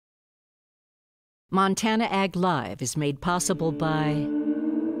Montana Ag Live is made possible by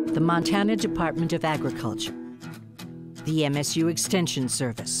the Montana Department of Agriculture, the MSU Extension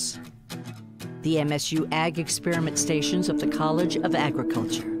Service, the MSU Ag Experiment Stations of the College of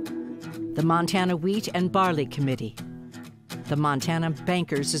Agriculture, the Montana Wheat and Barley Committee, the Montana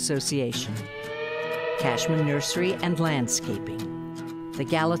Bankers Association, Cashman Nursery and Landscaping, the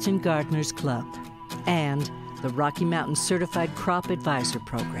Gallatin Gardeners Club, and the Rocky Mountain Certified Crop Advisor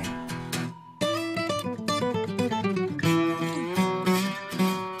Program.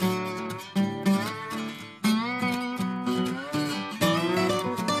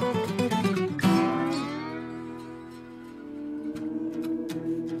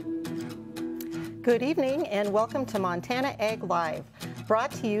 Good evening and welcome to Montana Ag Live,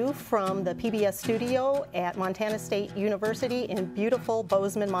 brought to you from the PBS studio at Montana State University in beautiful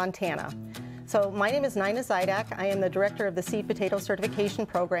Bozeman, Montana. So my name is Nina Zydak. I am the director of the Seed Potato Certification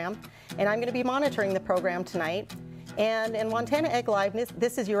Program, and I'm going to be monitoring the program tonight. And in Montana Ag Live,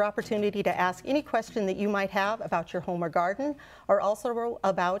 this is your opportunity to ask any question that you might have about your home or garden, or also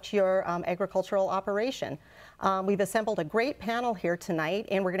about your agricultural operation. We've assembled a great panel here tonight,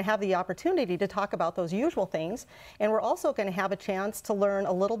 and we're going to have the opportunity to talk about those usual things. And we're also going to have a chance to learn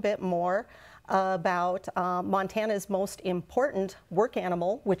a little bit more about Montana's most important work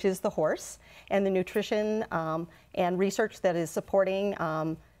animal, which is the horse, and the nutrition and research that is supporting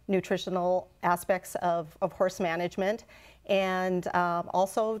nutritional aspects of horse management, and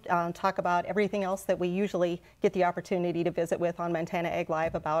also talk about everything else that we usually get the opportunity to visit with on Montana Ag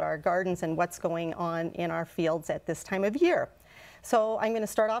Live about our gardens and what's going on in our fields at this time of year. So I'm going to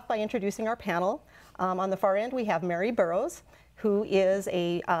start off by introducing our panel. On the far end we have Mary Burrows, who is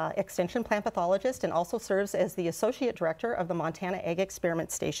a extension plant pathologist and also serves as the associate director of the Montana Ag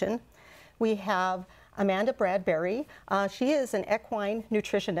Experiment Station. We have Amanda Bradbury. She is an equine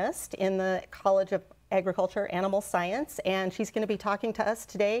nutritionist in the College of Agriculture Animal Science, and she's going to be talking to us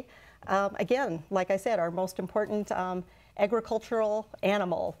today. Again, like I said, our most important agricultural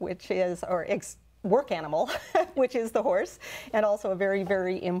animal, which is, or work animal, which is the horse, and also a very,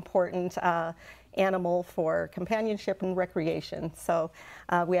 very important animal for companionship and recreation. So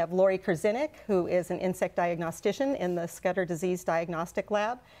we have Lori Kurzinik, who is an insect diagnostician in the Scudder Disease Diagnostic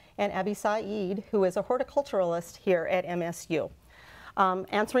Lab, and Abby Saeed, who is a horticulturalist here at MSU.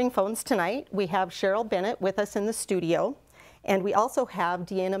 Answering phones tonight, we have Cheryl Bennett with us in the studio, and we also have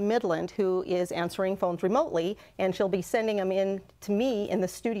Deanna Midland, who is answering phones remotely, and she'll be sending them in to me in the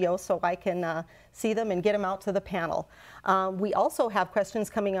studio so I can see them and get them out to the panel. We also have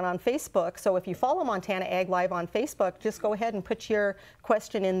questions coming in on Facebook, so if you follow Montana Ag Live on Facebook, just go ahead and put your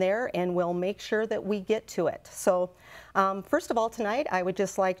question in there and we'll make sure that we get to it. So first of all tonight, I would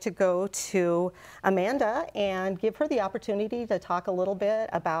just like to go to Amanda and give her the opportunity to talk a little bit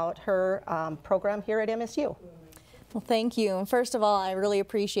about her program here at MSU. Well, thank you. And first of all, I really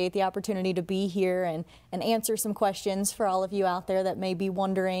appreciate the opportunity to be here and answer some questions for all of you out there that may be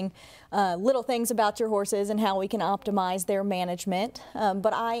wondering little things about your horses and how we can optimize their management.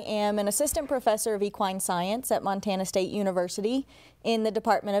 But I am an assistant professor of equine science at Montana State University in the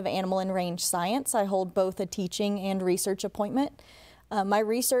Department of Animal and Range Science. I hold both a teaching and research appointment. My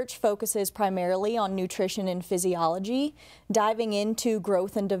research focuses primarily on nutrition and physiology, diving into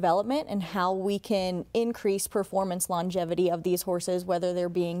growth and development and how we can increase performance longevity of these horses, whether they're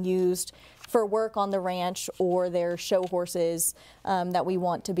being used for work on the ranch or they're show horses that we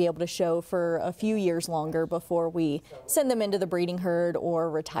want to be able to show for a few years longer before we send them into the breeding herd or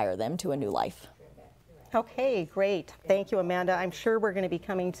retire them to a new life. Okay, great. Thank you, Amanda. I'm sure we're going to be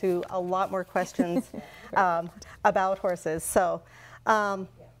coming to a lot more questions about horses. So.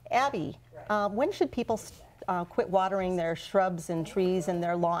 Abby, when should people quit watering their shrubs and trees in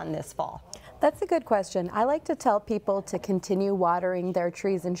their lawn this fall? That's a good question. I like to tell people to continue watering their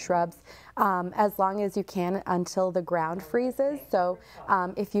trees and shrubs as long as you can until the ground freezes. So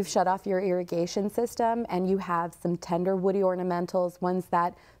if you've shut off your irrigation system and you have some tender woody ornamentals, ones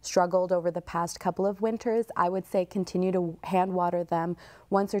that struggled over the past couple of winters, I would say continue to hand water them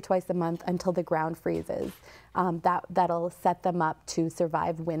once or twice a month until the ground freezes. That'll set them up to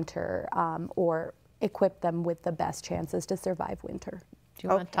survive winter or equip them with the best chances to survive winter. Do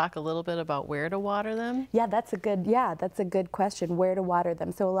you want to talk a little bit about where to water them? Yeah, that's a good question, where to water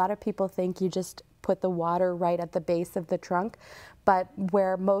them. So a lot of people think you just put the water right at the base of the trunk, but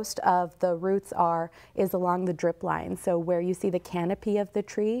where most of the roots are is along the drip line. So where you see the canopy of the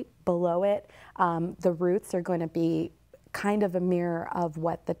tree, below it, the roots are going to be kind of a mirror of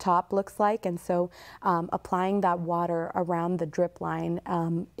what the top looks like, and so applying that water around the drip line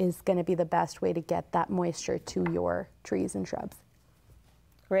is going to be the best way to get that moisture to your trees and shrubs.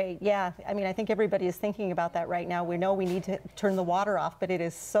 Great, yeah. I mean, I think everybody is thinking about that right now. We know we need to turn the water off, but it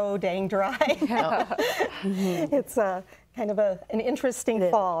is so dang dry. It's kind of an interesting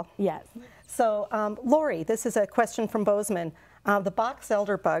fall. Yes. So, Lori, this is a question from Bozeman. The box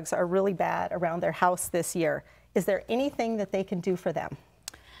elder bugs are really bad around their house this year. Is there anything that they can do for them?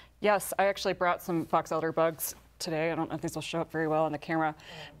 Yes, I actually brought some box elder bugs today. I don't know if these will show up very well on the camera,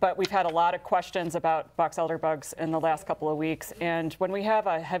 but we've had a lot of questions about box elder bugs in the last couple of weeks. And when we have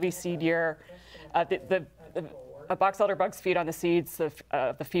a heavy seed year, box elder bugs feed on the seeds of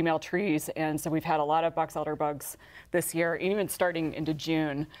the female trees, and so we've had a lot of box elder bugs this year, even starting into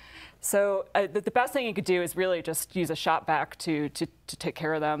June. So the best thing you could do is really just use a shop vac to take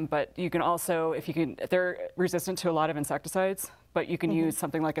care of them. But you can also, they're resistant to a lot of insecticides, but you can use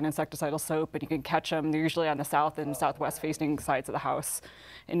something like an insecticidal soap, and you can catch them. They're usually on the south and southwest facing sides of the house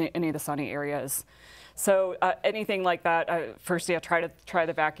in any of the sunny areas. So anything like that, first, yeah, try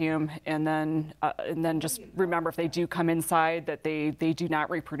the vacuum, and then just remember if they do come inside that they do not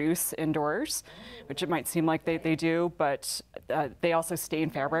reproduce indoors, which it might seem like they do, but they also stain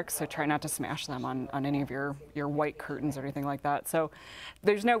fabrics, so try not to smash them on any of your white curtains or anything like that. So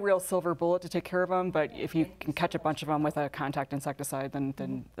there's no real silver bullet to take care of them, but if you can catch a bunch of them with a contact insecticide,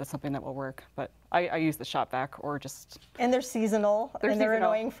 then that's something that will work. But I use the shop vac or just... And they're seasonal, and they're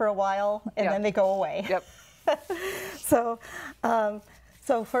annoying for a while, and then they go away. Yep. So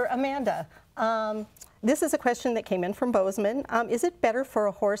for Amanda, this is a question that came in from Bozeman. Is it better for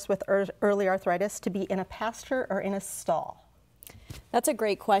a horse with early arthritis to be in a pasture or in a stall? That's a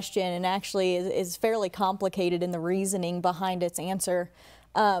great question, and actually is fairly complicated in the reasoning behind its answer.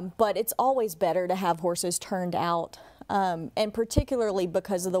 But it's always better to have horses turned out, and particularly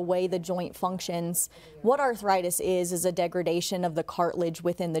because of the way the joint functions. What arthritis is a degradation of the cartilage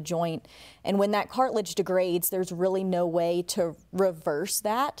within the joint. And when that cartilage degrades, there's really no way to reverse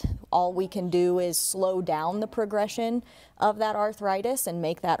that. All we can do is slow down the progression of that arthritis and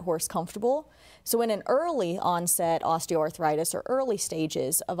make that horse comfortable. So in an early onset osteoarthritis or early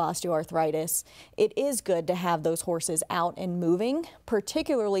stages of osteoarthritis, it is good to have those horses out and moving,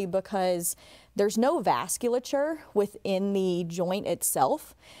 particularly because there's no vasculature within the joint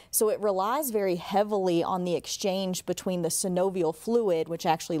itself. So it relies very heavily on the exchange between the synovial fluid, which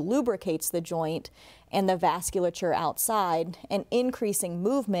actually lubricates the joint, and the vasculature outside, and increasing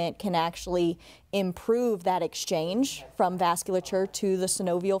movement can actually improve that exchange from vasculature to the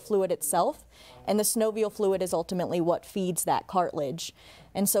synovial fluid itself. And the synovial fluid is ultimately what feeds that cartilage.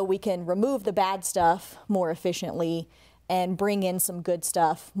 And so we can remove the bad stuff more efficiently and bring in some good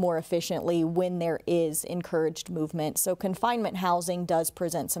stuff more efficiently when there is encouraged movement. So confinement housing does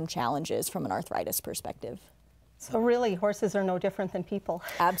present some challenges from an arthritis perspective. So really, horses are no different than people.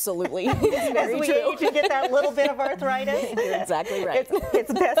 Absolutely. As we age and get that little bit of arthritis, you're exactly right.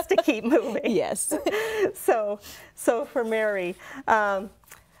 It's best to keep moving. Yes. So for Mary,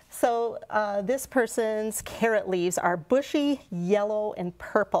 this person's carrot leaves are bushy, yellow, and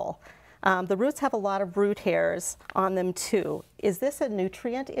purple. The roots have a lot of root hairs on them too. Is this a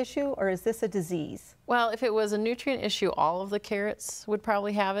nutrient issue or is this a disease? Well, if it was a nutrient issue, all of the carrots would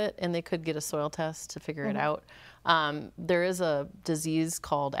probably have it, and they could get a soil test to figure it out. There is a disease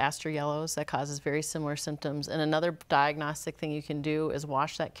called aster yellows that causes very similar symptoms, and another diagnostic thing you can do is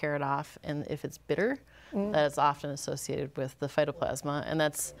wash that carrot off, and if it's bitter, that is often associated with the phytoplasma, and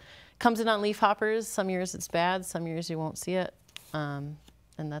that's comes in on leaf hoppers. Some years it's bad, some years you won't see it, and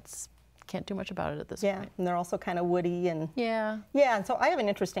that's can't do much about it at this point. Yeah, and they're also kind of woody and yeah. And so I have an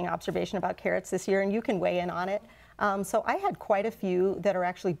interesting observation about carrots this year, and you can weigh in on it. So I had quite a few that are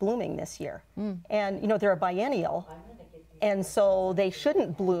actually blooming this year, and you know they're a biennial, and so they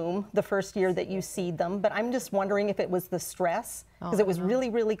shouldn't bloom the first year that you seed them. But I'm just wondering if it was the stress, because it was really,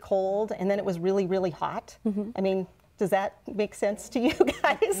 really cold, and then it was really, really hot. I mean, does that make sense to you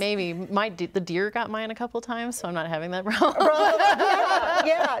guys? Maybe. The deer got mine a couple times, so I'm not having that problem.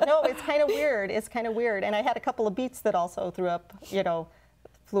 No, it's kind of weird. It's kind of weird. And I had a couple of beets that also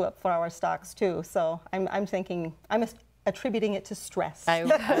flew up flower stalks too. So I'm thinking, I'm attributing it to stress.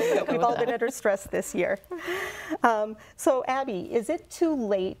 We've all been under stress this year. So Abby, is it too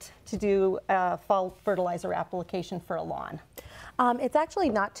late to do a fall fertilizer application for a lawn? It's actually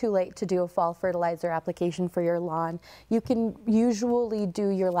not too late to do a fall fertilizer application for your lawn. You can usually do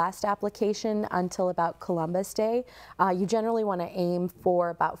your last application until about Columbus Day. You generally want to aim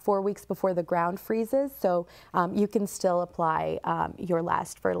for about 4 weeks before the ground freezes, so you can still apply your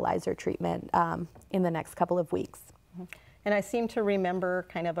last fertilizer treatment in the next couple of weeks. And I seem to remember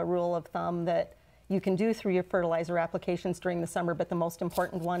kind of a rule of thumb that you can do 3 your fertilizer applications during the summer, but the most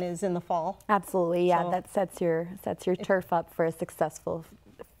important one is in the fall. Absolutely, yeah. So that sets your turf up for a successful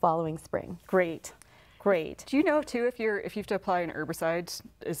following spring. Great, great. Do you know too if you have to apply an herbicide,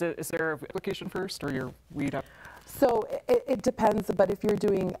 is there an application first or your weed up? So it depends, but if you're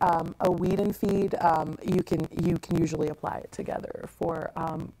doing a weed and feed, you can usually apply it together for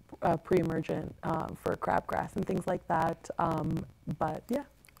pre-emergent for crabgrass and things like that. But yeah.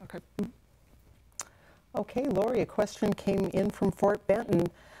 Okay. Okay, Lori, a question came in from Fort Benton.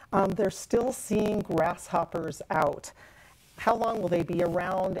 They're still seeing grasshoppers out. How long will they be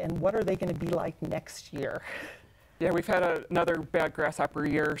around, and what are they going to be like next year? Yeah, we've had another bad grasshopper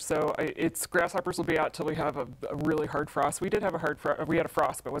year, so grasshoppers will be out till we have a really hard frost. We did have we had a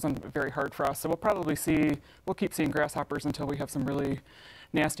frost, but it wasn't a very hard frost. So we'll keep seeing grasshoppers until we have some really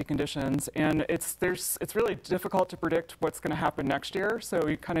nasty conditions. And it's really difficult to predict what's going to happen next year. So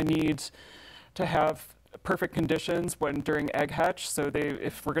you kind of need to have perfect conditions during egg hatch. So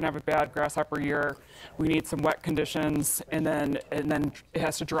if we're going to have a bad grasshopper year, we need some wet conditions, and then it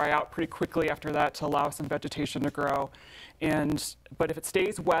has to dry out pretty quickly after that to allow some vegetation to grow. But if it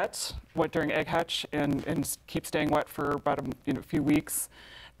stays wet during egg hatch and keeps staying wet for about a few weeks,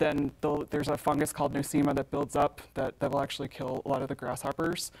 then there's a fungus called nosema that builds up that will actually kill a lot of the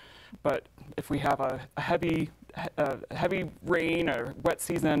grasshoppers. But if we have a heavy rain or wet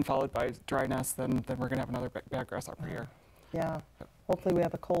season followed by dryness, then we're going to have another bad grasshopper year. Yeah. Hopefully we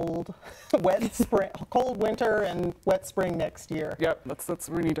have a cold, wet spring, cold winter and wet spring next year. Yep, that's what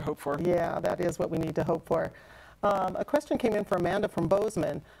we need to hope for. Yeah, that is what we need to hope for. A question came in from Amanda from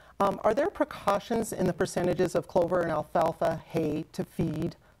Bozeman. Are there precautions in the percentages of clover and alfalfa hay to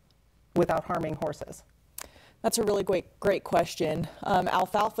feed without harming horses? That's a really great question.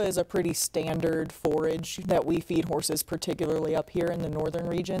 Alfalfa is a pretty standard forage that we feed horses, particularly up here in the northern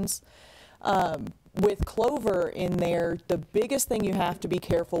regions. With clover in there, the biggest thing you have to be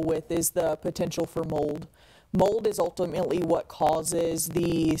careful with is the potential for mold. Mold is ultimately what causes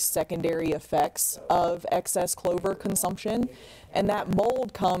the secondary effects of excess clover consumption, and that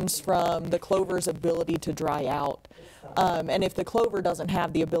mold comes from the clover's ability to dry out. And if the clover doesn't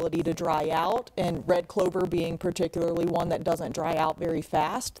have the ability to dry out, and red clover being particularly one that doesn't dry out very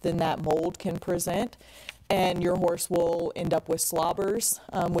fast, then that mold can present, and your horse will end up with slobbers,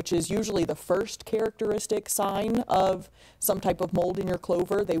 which is usually the first characteristic sign of some type of mold in your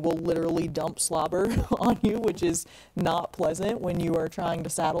clover. They will literally dump slobber on you, which is not pleasant when you are trying to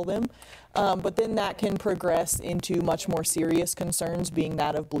saddle them. But then that can progress into much more serious concerns, being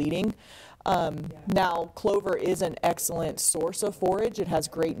that of bleeding. Now, clover is an excellent source of forage. It has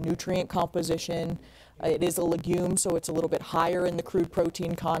great nutrient composition. It is a legume, so it's a little bit higher in the crude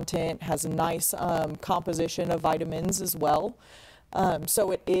protein content, has a nice composition of vitamins as well.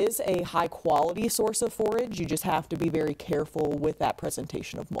 So it is a high quality source of forage. You just have to be very careful with that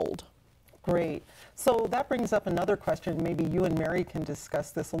presentation of mold. Great. So that brings up another question. Maybe you and Mary can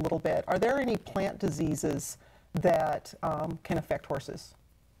discuss this a little bit. Are there any plant diseases that can affect horses?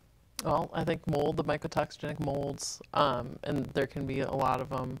 Well, I think mold, the mycotoxigenic molds, and there can be a lot of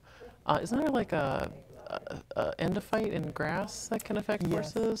them. Isn't there like a endophyte in grass that can affect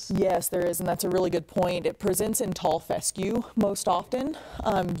horses? Yes, there is, and that's a really good point. It presents in tall fescue most often.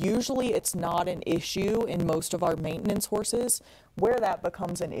 Usually it's not an issue in most of our maintenance horses. Where that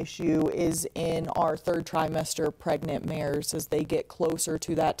becomes an issue is in our third trimester pregnant mares as they get closer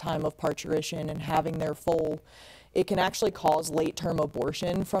to that time of parturition and having their foal. It can actually cause late-term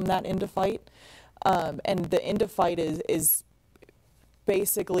abortion from that endophyte. And the endophyte is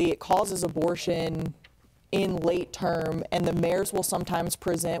basically, it causes abortion in late term, and the mares will sometimes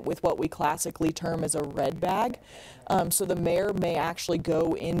present with what we classically term as a red bag. So the mare may actually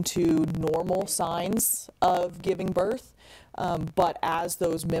go into normal signs of giving birth, but as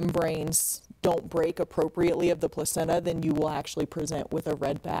those membranes don't break appropriately of the placenta, then you will actually present with a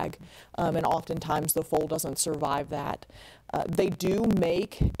red bag. And oftentimes the foal doesn't survive that. They do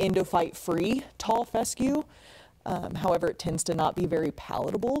make endophyte-free tall fescue. However, it tends to not be very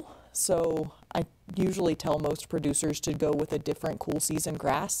palatable. So I usually tell most producers to go with a different cool season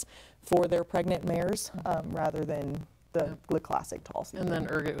grass for their pregnant mares rather than the classic tall season. And then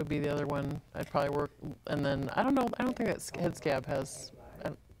ergot would be the other one I'd probably work. And then I don't know, I don't think that head scab has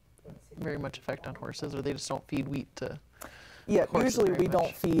very much effect on horses, or they just don't feed wheat to horses. Usually we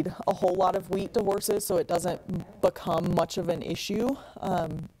don't feed a whole lot of wheat to horses, so it doesn't become much of an issue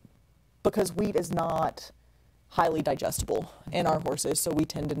because wheat is not highly digestible in our horses, so we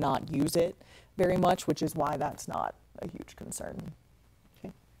tend to not use it very much, which is why that's not a huge concern.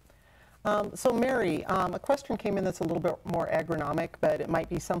 Okay. So Mary, a question came in that's a little bit more agronomic, but it might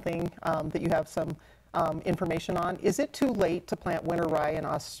be something that you have some information on. Is it too late to plant winter rye and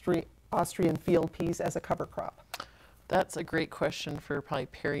Austrian field peas as a cover crop? That's a great question for probably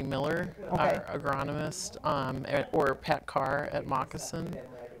Perry Miller, Okay. our agronomist, or Pat Carr at Moccasin.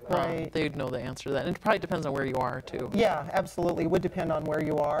 Right. They'd know the answer to that. And it probably depends on where you are, too. Yeah, absolutely. It would depend on where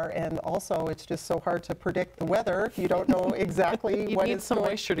you are. And also, it's just so hard to predict the weather. You don't know exactly You what need it's some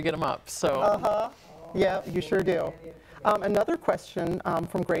going. moisture to get them up. So Uh-huh. Yeah, you sure do. Another question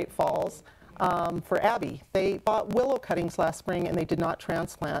from Great Falls for Abby. They bought willow cuttings last spring and they did not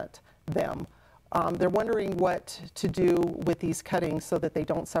transplant them. They're wondering what to do with these cuttings so that they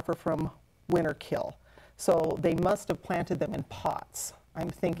don't suffer from winter kill. So they must have planted them in pots. I'm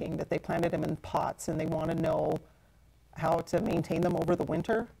thinking that they planted them in pots and they want to know how to maintain them over the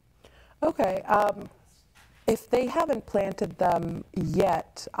winter. Okay. If they haven't planted them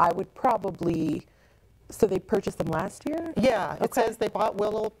yet, I would probably, so they purchased them last year? Yeah, it Okay. says they bought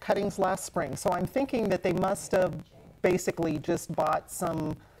willow cuttings last spring. So I'm thinking that they must have basically just bought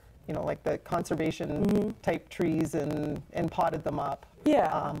some, you know, like the conservation type trees and potted them up.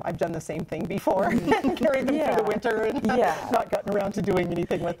 Yeah. I've done the same thing before and carried them through the winter and not gotten around to doing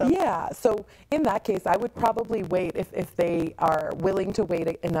anything with them. Yeah, so in that case, I would probably wait if they are willing to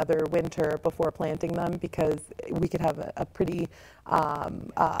wait another winter before planting them, because we could have a pretty,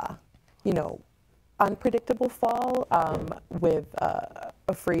 you know, unpredictable fall with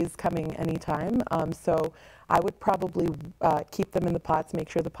a freeze coming anytime. So I would probably keep them in the pots, make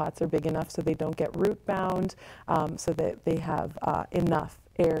sure the pots are big enough so they don't get root bound, so that they have enough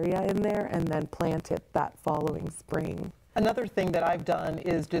area in there, and then plant it that following spring. Another thing that I've done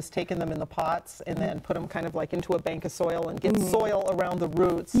is just taken them in the pots and then put them kind of like into a bank of soil and get soil around the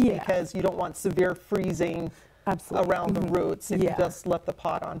roots, because you don't want severe freezing around the roots if you just left the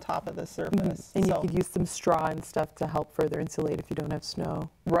pot on top of the surface. And you could use some straw and stuff to help further insulate if you don't have snow.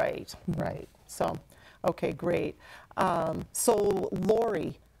 Right, right. So, okay, great. So,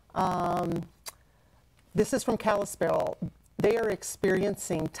 Lori, this is from Kalispell. They are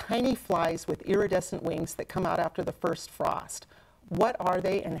experiencing tiny flies with iridescent wings that come out after the first frost. What are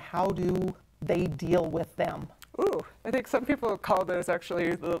they and how do they deal with them? Ooh, I think some people call those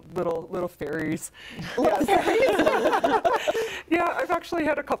actually the little fairies. Yeah, I've actually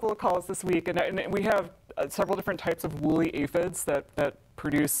had a couple of calls this week, and we have several different types of woolly aphids that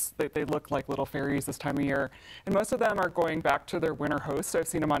produce, they look like little fairies this time of year. And most of them are going back to their winter host. I've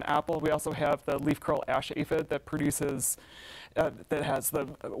seen them on apple. We also have the leaf curl ash aphid that produces, that has the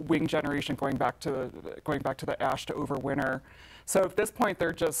wing generation going back to the ash to overwinter. So at this point,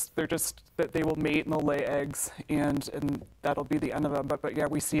 they're just that they will mate and they'll lay eggs, and that'll be the end of them. But yeah,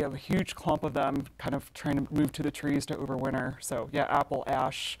 we see a huge clump of them kind of trying to move to the trees to overwinter. So yeah, apple,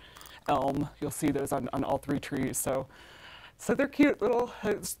 ash, elm, you'll see those on all three trees. So they're cute little,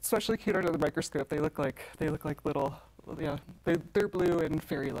 especially cute under the microscope. They look like little, yeah, they're blue and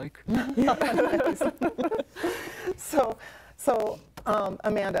fairy-like. So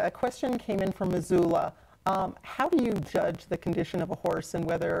Amanda, a question came in from Missoula. How do you judge the condition of a horse and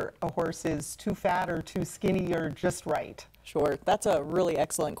whether a horse is too fat or too skinny or just right? Sure, that's a really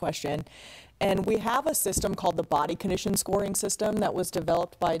excellent question. And we have a system called the body condition scoring system that was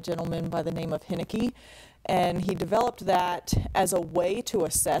developed by a gentleman by the name of Hinneke. And he developed that as a way to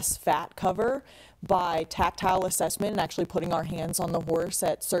assess fat cover by tactile assessment and actually putting our hands on the horse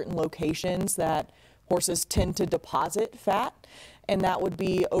at certain locations that horses tend to deposit fat. And that would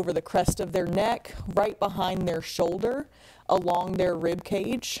be over the crest of their neck, right behind their shoulder, along their rib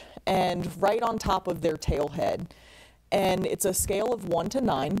cage, and right on top of their tail head. And it's a scale of 1 to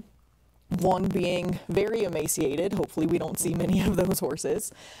 9. 1 being very emaciated, hopefully we don't see many of those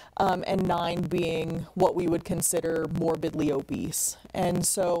horses, and 9 being what we would consider morbidly obese. And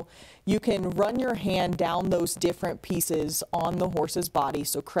so you can run your hand down those different pieces on the horse's body,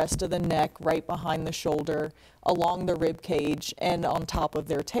 so crest of the neck, right behind the shoulder, along the rib cage, and on top of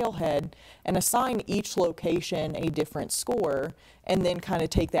their tail head, and assign each location a different score, and then kind of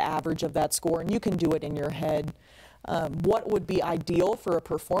take the average of that score, and you can do it in your head. What would be ideal for a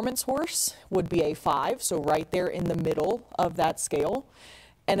performance horse would be a 5, so right there in the middle of that scale.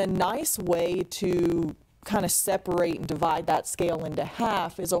 And a nice way to kind of separate and divide that scale into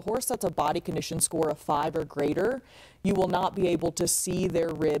half is a horse that's a body condition score of 5 or greater. You will not be able to see their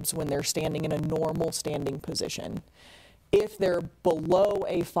ribs when they're standing in a normal standing position. If they're below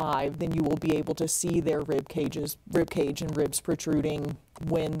a 5, then you will be able to see their rib cage and ribs protruding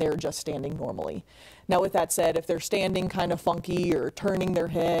when they're just standing normally. Now, with that said, if they're standing kind of funky or turning their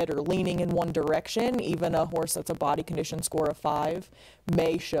head or leaning in one direction, even a horse that's a body condition score of 5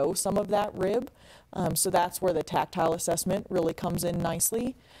 may show some of that rib. So that's where the tactile assessment really comes in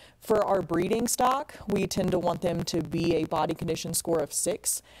nicely. For our breeding stock, we tend to want them to be a body condition score of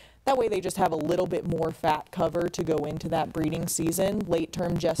 6. That way they just have a little bit more fat cover to go into that breeding season. Late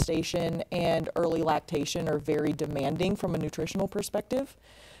term gestation and early lactation are very demanding from a nutritional perspective.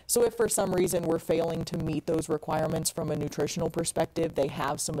 So if for some reason we're failing to meet those requirements from a nutritional perspective, they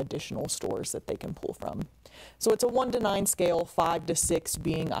have some additional stores that they can pull from. So it's a 1 to 9 scale, 5 to 6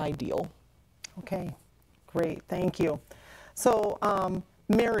 being ideal. Okay, great, thank you. So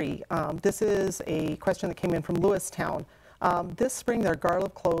Mary, this is a question that came in from Lewistown. This spring their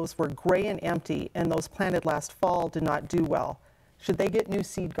garlic cloves were gray and empty, and those planted last fall did not do well. Should they get new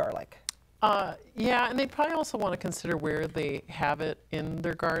seed garlic? Yeah, and they probably also want to consider where they have it in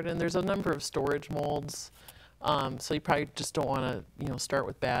their garden. There's a number of storage molds, so you probably just don't want to, start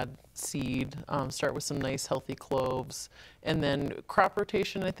with bad seed. Start with some nice healthy cloves, and then crop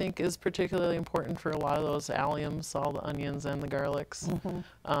rotation I think is particularly important for a lot of those alliums, all the onions and the garlics.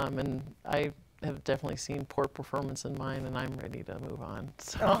 And I have definitely seen poor performance in mine, and I'm ready to move on.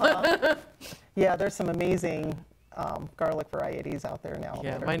 So. Yeah, there's some amazing garlic varieties out there now.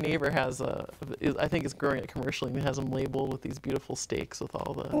 Yeah, my neighbor has I think it's growing it commercially, and it has them labeled with these beautiful stakes with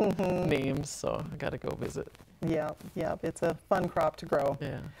all the names, so I got to go visit. Yeah, it's a fun crop to grow.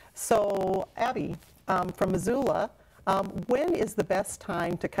 Yeah. So Abby, from Missoula, when is the best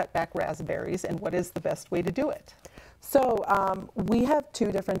time to cut back raspberries, and what is the best way to do it? So we have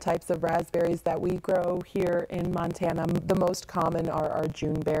 2 different types of raspberries that we grow here in Montana. The most common are our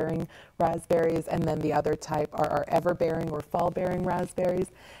June-bearing raspberries, and then the other type are our ever-bearing or fall-bearing raspberries.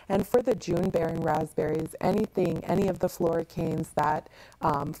 And for the June-bearing raspberries, any of the floricanes that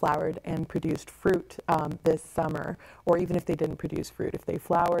flowered and produced fruit this summer, or even if they didn't produce fruit, if they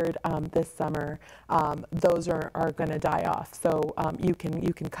flowered this summer, those are going to die off. So you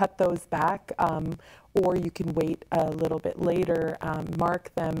can cut those back, or you can wait a little bit later,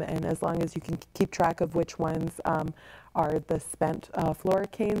 mark them, and as long as you can keep track of which ones are the spent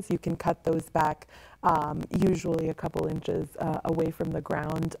floricanes, you can cut those back usually a couple inches away from the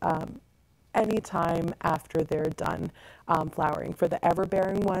ground anytime after they're done flowering. For the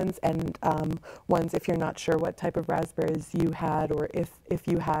ever-bearing ones and ones, if you're not sure what type of raspberries you had, or if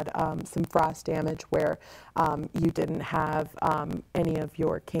you had some frost damage where you didn't have any of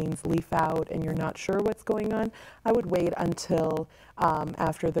your canes leaf out and you're not sure what's going on, I would wait until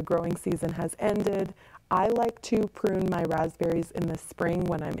after the growing season has ended. I like to prune my raspberries in the spring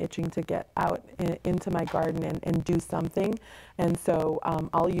when I'm itching to get out into my garden and do something. And so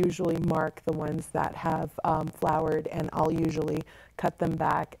I'll usually mark the ones that have flowered, and I'll usually cut them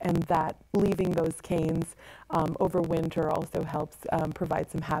back. And that leaving those canes over winter also helps provide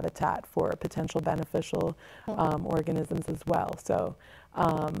some habitat for potential beneficial organisms as well. So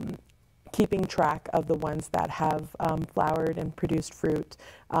keeping track of the ones that have flowered and produced fruit,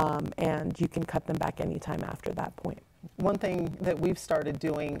 and you can cut them back anytime after that point. One thing that we've started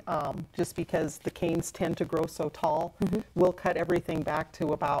doing, just because the canes tend to grow so tall, we'll cut everything back to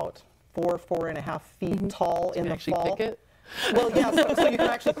about 4.5 feet tall in the fall. Pick it? Well, yeah, so you can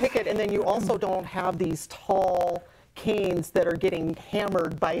actually pick it, and then you also don't have these tall canes that are getting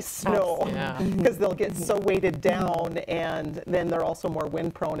hammered by snow, because they'll get so weighted down, and then they're also more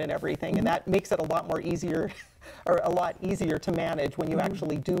wind prone and everything, and that makes it a lot more easier or a lot easier to manage when you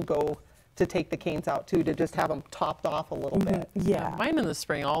actually do go to take the canes out too, to just have them topped off a little bit. Yeah. Mine in the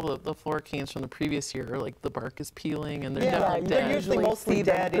spring, all the floricanes from the previous year, like the bark is peeling and they're Yeah, definitely they're dead. usually mostly see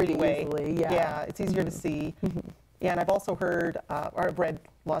them dead pretty anyway. easily, Yeah, it's easier to see. Yeah, and I've also heard, or I've read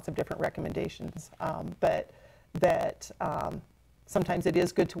lots of different recommendations, but that sometimes it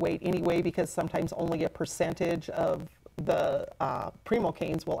is good to wait anyway, because sometimes only a percentage of the primo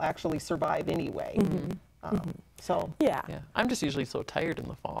canes will actually survive anyway. So Yeah, I'm just usually so tired in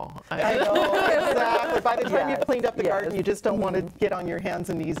the fall. I know, exactly. By the time Yes, you've cleaned up the yes. garden, you just don't want to get on your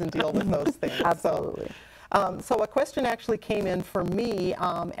hands and knees and deal with those things. Absolutely. So a question actually came in for me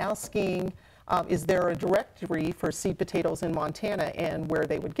asking, is there a directory for seed potatoes in Montana and where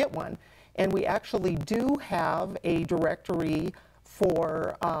they would get one? And we actually do have a directory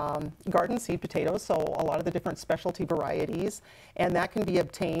for garden seed potatoes, so a lot of the different specialty varieties, and that can be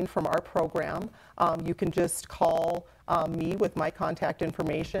obtained from our program. You can just call me with my contact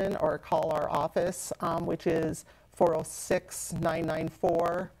information, or call our office, which is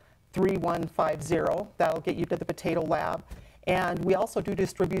 406-994-3150. That'll get you to the potato lab. And we also do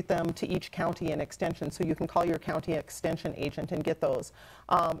distribute them to each county and extension, so you can call your county extension agent and get those.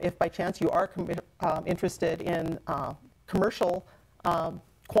 If by chance you are interested in commercial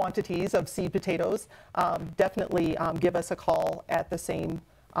quantities of seed potatoes, definitely give us a call at the same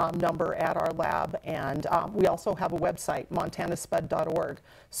number at our lab, and we also have a website, montanaspud.org.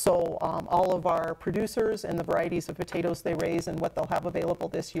 So all of our producers and the varieties of potatoes they raise and what they'll have available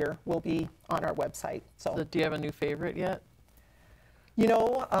this year will be on our website. So do you have a new favorite yet? You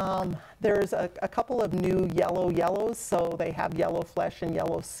know, there's a couple of new yellows, so they have yellow flesh and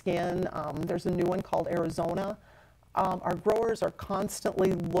yellow skin. There's a new one called Arizona. Our growers are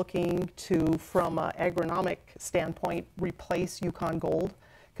constantly looking to, from an agronomic standpoint, replace Yukon Gold,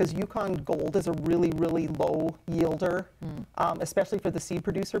 because Yukon Gold is a really, really low yielder, especially for the seed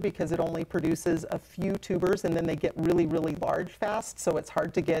producer, because it only produces a few tubers and then they get really, really large fast, so it's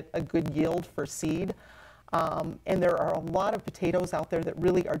hard to get a good yield for seed. And there are a lot of potatoes out there that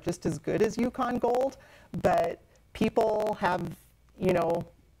really are just as good as Yukon Gold, but people have, you know,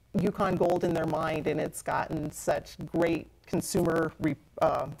 Yukon Gold in their mind, and it's gotten such great consumer, you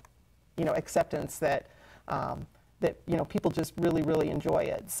know, acceptance that that, you know, people just really, really enjoy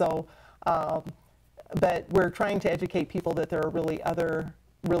it. So, but we're trying to educate people that there are really other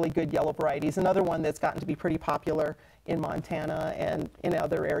really good yellow varieties. Another one that's gotten to be pretty popular in Montana and in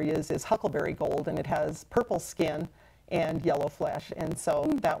other areas is Huckleberry Gold, and it has purple skin and yellow flesh, and so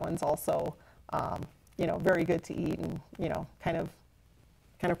that one's also, you know, very good to eat, and, you know, kind of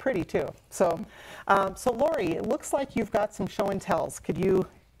pretty too. So, so Lori, it looks like you've got some show and tells. Could you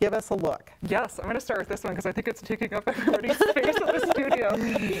give us a look? Yes, I'm going to start with this one because I think it's taking up everybody's space in the studio.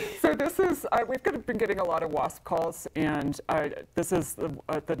 So this is, we've been getting a lot of wasp calls, and this is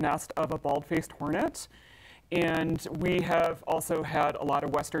the nest of a bald-faced hornet. And we have also had a lot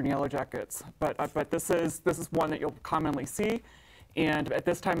of western yellow jackets, but this is one that you'll commonly see. And at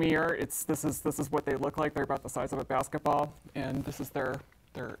this time of year, this is what they look like. They're about the size of a basketball, and this is their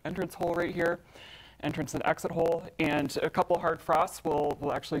entrance hole right here, entrance and exit hole. And a couple hard frosts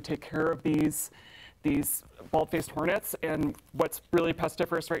will actually take care of these bald-faced hornets. And what's really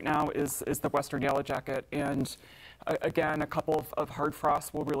pestiferous right now is the western yellow jacket. And again, a couple of hard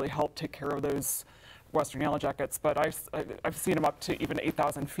frosts will really help take care of those western yellow jackets, but I've seen them up to even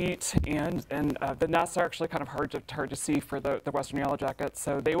 8,000 feet, and the nests are actually kind of hard to see for the western yellow jackets.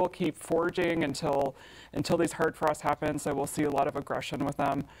 So they will keep foraging until these hard frosts happen. So we'll see a lot of aggression with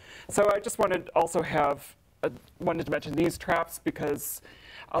them. So I just wanted to mention these traps because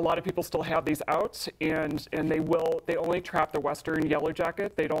a lot of people still have these out, and they only trap the western yellow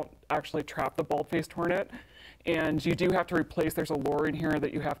jacket. They don't actually trap the bald-faced hornet. And you do have to replace, there's a lure in here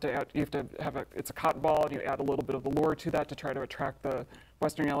that you have to add, it's a cotton ball, and you add a little bit of the lure to that to try to attract the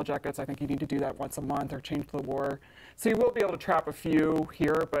western yellow jackets. I think you need to do that once a month or change the lure. So you will be able to trap a few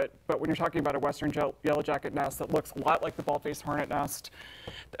here, but when you're talking about a western yellow jacket nest that looks a lot like the bald-faced hornet nest,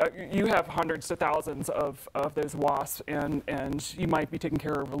 you have hundreds to thousands of those wasps, and you might be taking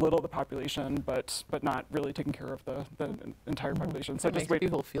care of a little of the population, but not really taking care of the entire population. So it just makes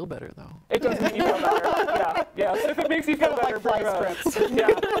people feel better, though. It does make you feel better. Yeah. So if it makes you feel better, bring them. Yeah.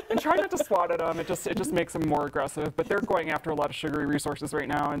 And try not to swat at them. It just makes them more aggressive. But they're going after a lot of sugary resources right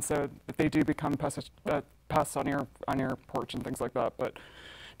now, and so if they do become pests on your porch and things like that, but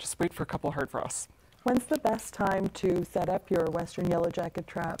just wait for a couple of hard frosts. When's the best time to set up your western yellow jacket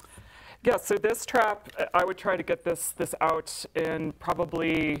trap? Yeah, so this trap, I would try to get this out in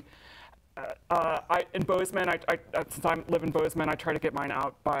probably, in Bozeman, since I live in Bozeman, I try to get mine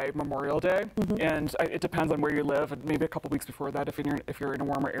out by Memorial Day, and it depends on where you live, and maybe a couple weeks before that if you're in a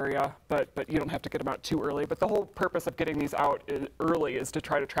warmer area, but you don't have to get them out too early. But the whole purpose of getting these out early is to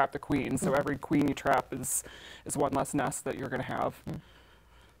try to trap the queen. So every queen you trap is one less nest that you're going to have.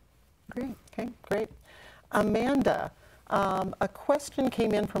 Great. Okay, great. Amanda, a question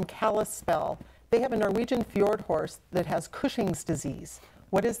came in from Kalispell. They have a Norwegian fjord horse that has Cushing's disease.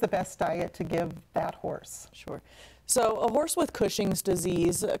 What is the best diet to give that horse? Sure. So a horse with Cushing's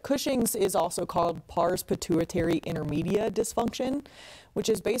disease, Cushing's is also called pars pituitary intermedia dysfunction, which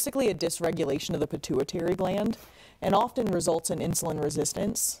is basically a dysregulation of the pituitary gland and often results in insulin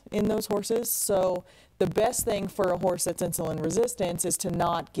resistance in those horses. So the best thing for a horse that's insulin resistant is to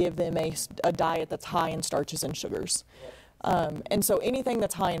not give them a diet that's high in starches and sugars. And so anything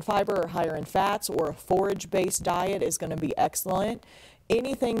that's high in fiber or higher in fats or a forage-based diet is going to be excellent.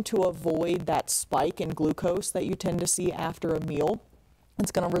 Anything to avoid that spike in glucose that you tend to see after a meal.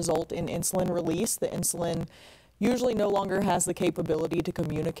 It's going to result in insulin release. The insulin usually no longer has the capability to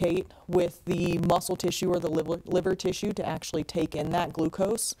communicate with the muscle tissue or the liver tissue to actually take in that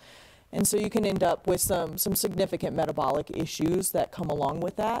glucose. And so you can end up with some significant metabolic issues that come along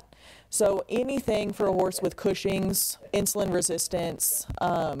with that. So anything for a horse with Cushing's, insulin resistance,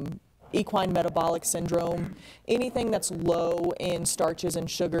 equine metabolic syndrome, anything that's low in starches and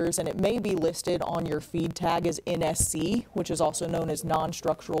sugars, and it may be listed on your feed tag as NSC, which is also known as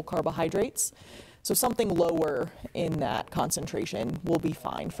non-structural carbohydrates. So something lower in that concentration will be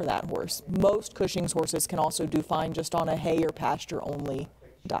fine for that horse. Most Cushing's horses can also do fine just on a hay or pasture only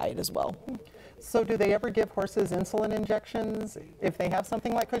diet as well. So do they ever give horses insulin injections if they have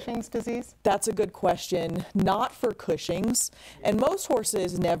something like Cushing's disease? That's a good question. Not for Cushing's. And most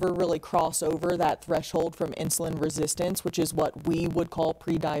horses never really cross over that threshold from insulin resistance, which is what we would call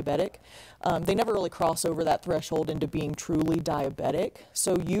pre-diabetic. They never really cross over that threshold into being truly diabetic.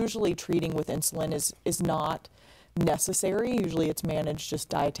 So usually treating with insulin is not necessary. Usually it's managed just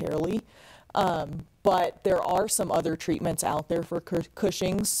dietarily. But there are some other treatments out there for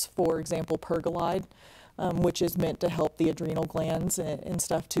Cushing's, for example, pergolide, which is meant to help the adrenal glands and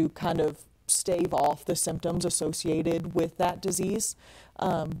stuff to kind of stave off the symptoms associated with that disease.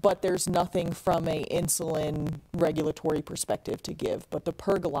 But there's nothing from a insulin regulatory perspective to give. But the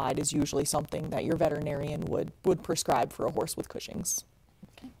pergolide is usually something that your veterinarian would prescribe for a horse with Cushing's.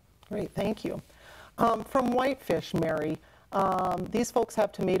 Okay, great, thank you. From Whitefish, Mary, these folks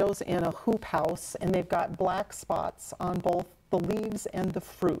have tomatoes in a hoop house and they've got black spots on both the leaves and the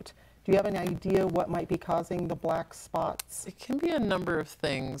fruit. Do you have an idea what might be causing the black spots? It can be a number of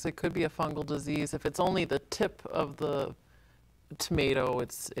things. It could be a fungal disease. If it's only the tip of the tomato,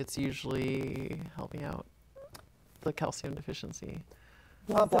 it's usually, help me out, the calcium deficiency.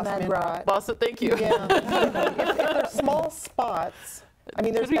 Blossom rot. Blossom, thank you. Yeah. if they're small spots, I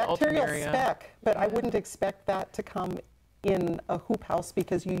mean, there's bacterial speck, but I wouldn't expect that to come in a hoop house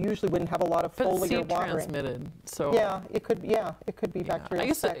because you usually wouldn't have a lot of foliar watering. Transmitted, so yeah, it could be bacterial.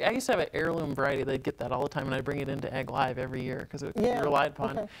 I used to have an heirloom variety. They'd get that all the time, and I'd bring it into Ag Live every year because it could be relied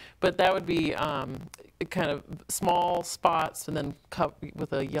upon. Okay. But that would be kind of small spots and then cut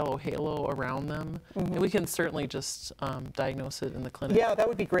with a yellow halo around them. Mm-hmm. And we can certainly just diagnose it in the clinic. Yeah, that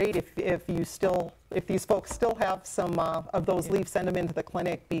would be great if these folks still have some of those leaves, send them into the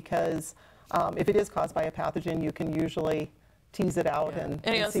clinic because if it is caused by a pathogen, you can usually tease it out and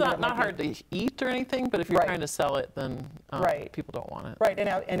it's see not hard to eat or anything, but if you're trying to sell it, then people don't want it. Right,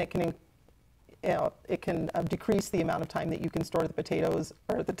 and it can decrease the amount of time that you can store the potatoes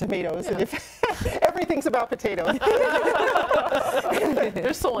or the tomatoes. Yeah. And if everything's about potatoes.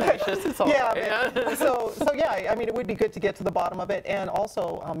 They're so delicious. It's all So yeah, I mean, it would be good to get to the bottom of it. And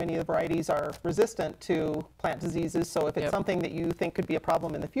also, many of the varieties are resistant to plant diseases. So if it's something that you think could be a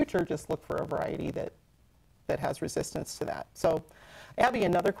problem in the future, just look for a variety that has resistance to that. So, Abby,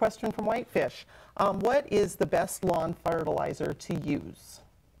 another question from Whitefish. What is the best lawn fertilizer to use?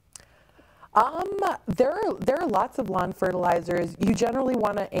 There are lots of lawn fertilizers. You generally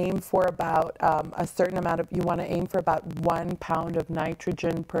want to aim for about a certain amount of, you want to aim for about 1 pound of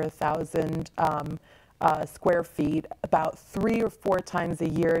nitrogen per 1,000 square feet, about 3 or 4 times a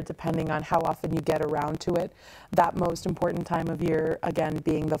year, depending on how often you get around to it. That most important time of year, again,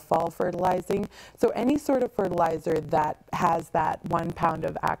 being the fall fertilizing. So any sort of fertilizer that has that 1 pound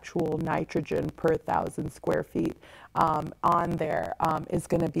of actual nitrogen per 1,000 square feet on there is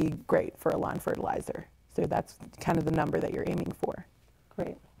going to be great for a lawn fertilizer. So that's kind of the number that you're aiming for.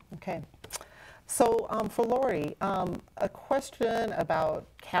 Great. Okay. So for Lori, a question about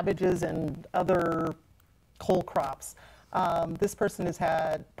cabbages and other cole crops. This person has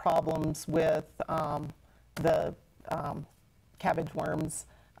had problems with the cabbage worms.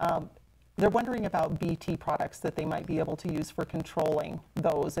 They're wondering about BT products that they might be able to use for controlling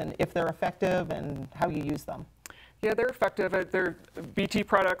those and if they're effective and how you use them. Yeah, they're effective. They're BT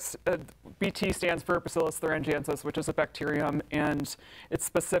products. BT stands for Bacillus thuringiensis, which is a bacterium, and it's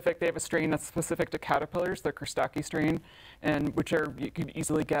specific. They have a strain that's specific to caterpillars, the Krostaki strain, and which you could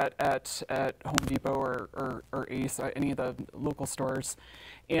easily get at Home Depot or Ace, any of the local stores.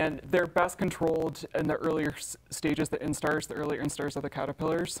 And they're best controlled in the earlier stages, the earlier instars of the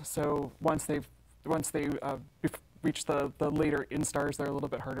caterpillars. So once they reach the later instars, they're a little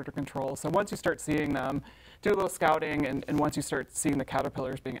bit harder to control. So once you start seeing them, do a little scouting, and once you start seeing the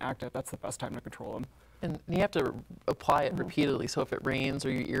caterpillars being active, that's the best time to control them. And you have to apply it repeatedly. So if it rains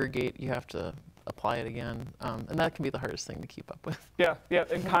or you irrigate, you have to apply it again. And that can be the hardest thing to keep up with. Yeah,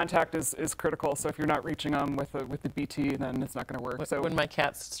 and contact is critical. So if you're not reaching them with the BT, then it's not going to work. So when my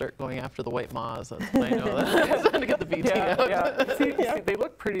cats start going after the white moths, that's when I know that it's time to get the BT out. Yeah. See, they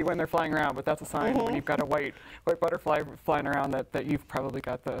look pretty when they're flying around, but that's a sign when you've got a white butterfly flying around that you've probably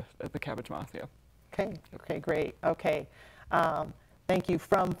got the cabbage moth. Yeah. Okay, great. Okay, thank you.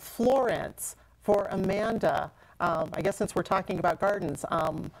 From Florence, for Amanda, I guess since we're talking about gardens,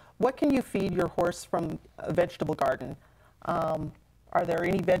 what can you feed your horse from a vegetable garden? Are there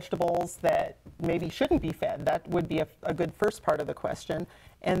any vegetables that maybe shouldn't be fed? That would be a good first part of the question.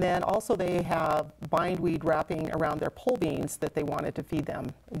 And then also they have bindweed wrapping around their pole beans that they wanted to feed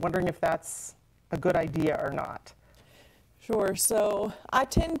them. I'm wondering if that's a good idea or not. Sure. So I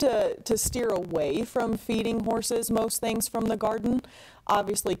tend to steer away from feeding horses most things from the garden.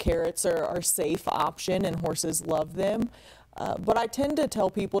 Obviously, carrots are a safe option and horses love them. But I tend to tell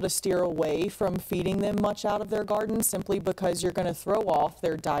people to steer away from feeding them much out of their garden simply because you're going to throw off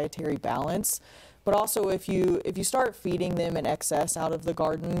their dietary balance. But also if you start feeding them in excess out of the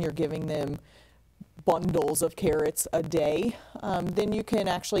garden, you're giving them bundles of carrots a day, then you can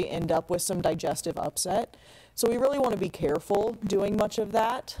actually end up with some digestive upset. So we really want to be careful doing much of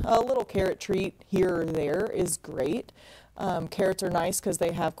that. A little carrot treat here or there is great. Carrots are nice because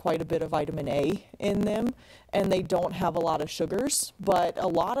they have quite a bit of vitamin A in them and they don't have a lot of sugars, but a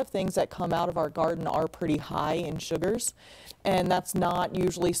lot of things that come out of our garden are pretty high in sugars, and that's not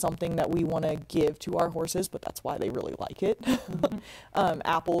usually something that we want to give to our horses, but that's why they really like it.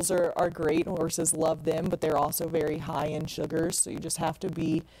 Apples are great. Horses love them, but they're also very high in sugars, so you just have to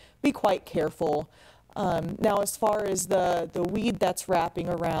be quite careful. Now, as far as the weed that's wrapping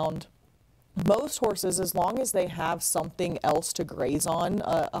around, most horses, as long as they have something else to graze on,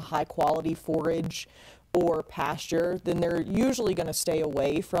 a high quality forage or pasture, then they're usually going to stay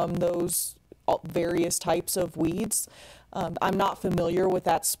away from those various types of weeds. I'm not familiar with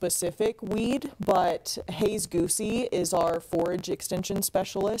that specific weed, but Hayes Goosey is our forage extension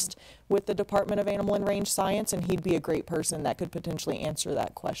specialist with the Department of Animal and Range Science, and he'd be a great person that could potentially answer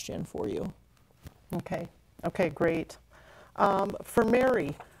that question for you. Okay, great. For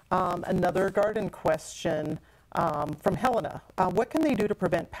Mary, another garden question from Helena. What can they do to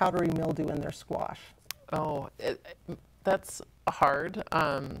prevent powdery mildew in their squash? Oh, that's hard.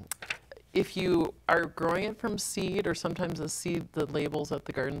 If you are growing it from seed, or sometimes the seed, the labels at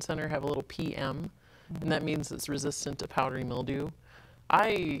the garden center have a little PM, and that means it's resistant to powdery mildew.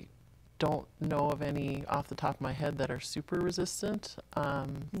 I don't know of any off the top of my head that are super resistant.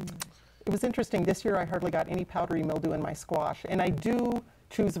 It was interesting. This year I hardly got any powdery mildew in my squash, and I do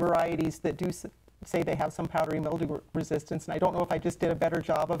choose varieties that do say they have some powdery mildew resistance, and I don't know if I just did a better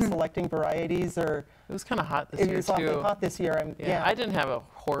job of selecting varieties, or it was kind of hot this year too. It was awfully hot this year. Yeah, I didn't have a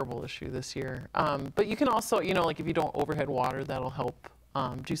horrible issue this year. But you can also, like if you don't overhead water, that'll help.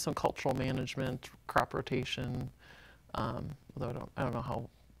 Do some cultural management, crop rotation. Although I don't know how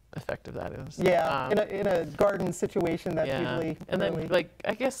effective that is. Yeah, in a garden situation, that's usually and really... then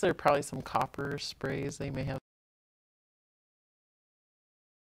I guess there are probably some copper sprays they may have.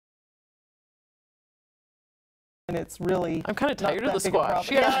 And it's really... I'm kind of tired of the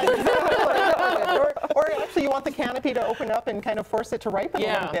squash. Yeah. or actually you want the canopy to open up and kind of force it to ripen a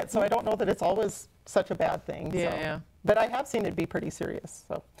little bit. So I don't know that it's always such a bad thing. Yeah. But I have seen it be pretty serious.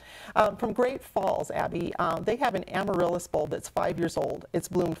 So, from Great Falls, Abby, they have an amaryllis bulb that's 5 years old. It's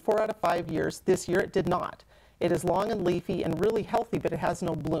bloomed 4 out of 5 years. This year it did not. It is long and leafy and really healthy, but it has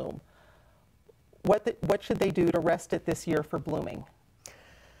no bloom. What should they do to rest it this year for blooming?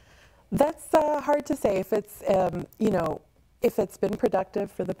 That's hard to say. If it's, if it's been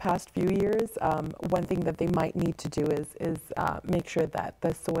productive for the past few years, one thing that they might need to do is make sure that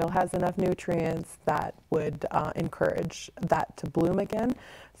the soil has enough nutrients that would encourage that to bloom again.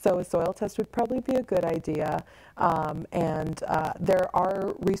 So a soil test would probably be a good idea. And there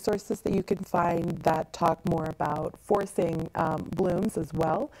are resources that you can find that talk more about forcing blooms as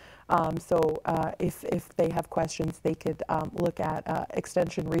well. So if they have questions, they could look at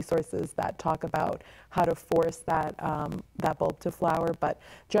extension resources that talk about how to force that bulb to flower. But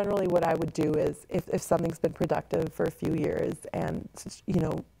generally what I would do is if something's been productive for a few years and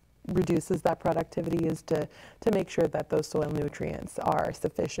reduces that productivity, is to make sure that those soil nutrients are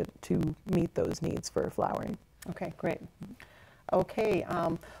sufficient to meet those needs for flowering. Okay, great. Okay,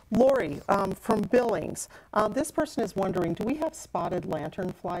 Lori from Billings. This person is wondering, do we have spotted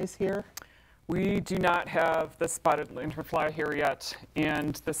lanternflies here? We do not have the spotted lanternfly here yet,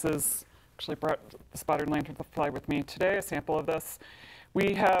 and this is actually brought the spotted lanternfly with me today, a sample of this.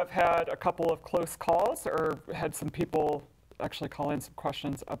 We have had a couple of close calls, or had some people actually call in some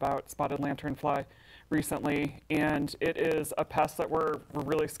questions about spotted lanternfly recently, and it is a pest that we're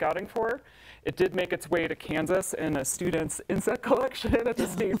really scouting for. It did make its way to Kansas in a student's insect collection at the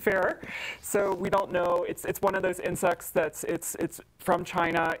state fair. So we don't know. It's one of those insects that's it's from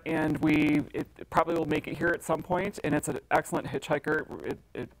China, and it probably will make it here at some point. And it's an excellent hitchhiker.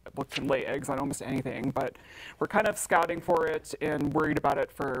 It can lay eggs on almost anything. But we're kind of scouting for it and worried about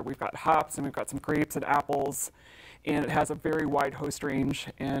it. We've got hops and we've got some grapes and apples, and it has a very wide host range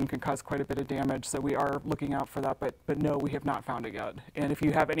and can cause quite a bit of damage. So we are looking out for that, but no, we have not found it yet. And if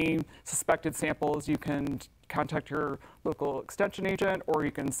you have any suspected samples, you can contact your local extension agent, or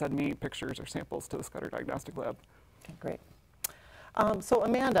you can send me pictures or samples to the Scudder Diagnostic Lab. Okay, great. So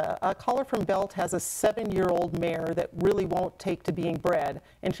Amanda, a caller from Belt has a 7-year-old mare that really won't take to being bred,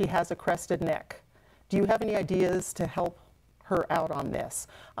 and she has a crested neck. Do you have any ideas to help her out on this?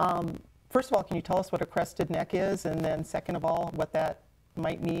 First of all, can you tell us what a crested neck is? And then second of all, what that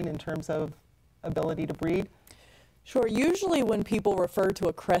might mean in terms of ability to breed? Sure. Usually when people refer to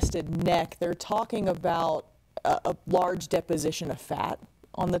a crested neck, they're talking about a large deposition of fat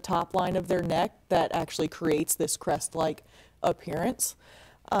on the top line of their neck that actually creates this crest-like appearance.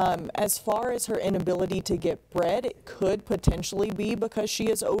 As far as her inability to get bred, it could potentially be because she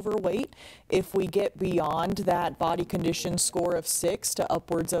is overweight. If we get beyond that body condition score of 6 to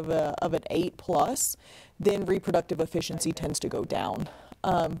upwards of an 8+, then reproductive efficiency tends to go down.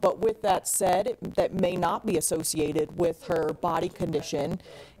 But with that said, that may not be associated with her body condition.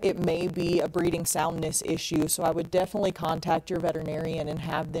 It may be a breeding soundness issue, so I would definitely contact your veterinarian and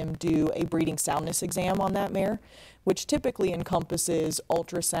have them do a breeding soundness exam on that mare, which typically encompasses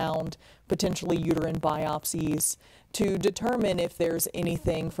ultrasound, potentially uterine biopsies, to determine if there's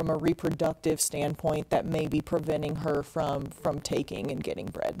anything from a reproductive standpoint that may be preventing her from taking and getting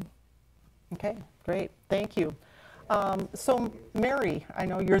bred. Okay, great, thank you. So Mary, I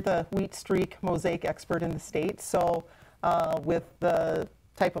know you're the wheat streak mosaic expert in the state, so with the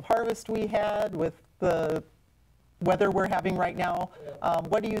type of harvest we had, with the weather we're having right now,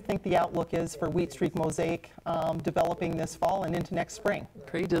 what do you think the outlook is for wheat streak mosaic developing this fall and into next spring?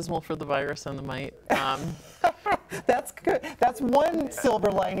 Pretty dismal for the virus and the mite. That's good. That's one silver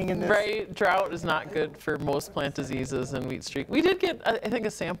lining in this. Right, drought is not good for most plant diseases and wheat streak. We did get, I think,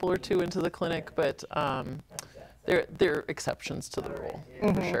 a sample or two into the clinic, but there are exceptions to the rule,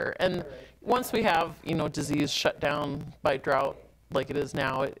 for sure. And once we have, disease shut down by drought like it is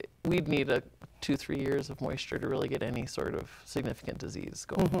now, we'd need 2-3 years of moisture to really get any sort of significant disease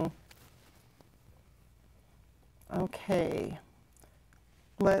going. Okay,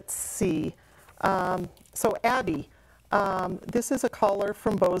 let's see. So Abby, this is a caller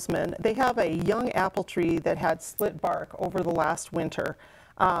from Bozeman. They have a young apple tree that had split bark over the last winter.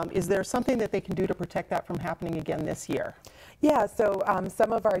 Is there something that they can do to protect that from happening again this year? Yeah, so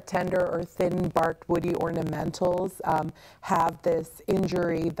some of our tender or thin barked woody ornamentals have this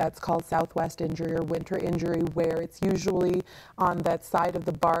injury that's called southwest injury or winter injury, where it's usually on that side of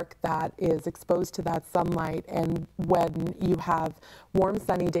the bark that is exposed to that sunlight, and when you have warm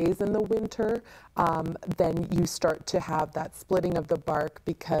sunny days in the winter, then you start to have that splitting of the bark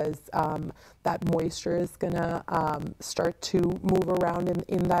because that moisture is going to start to move around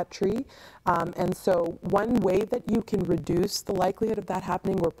in that tree. And so one way that you can reduce the likelihood of that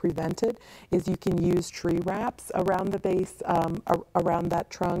happening or prevent it is you can use tree wraps around the base, around that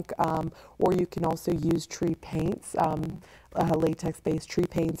trunk, or you can also use tree paints, latex-based tree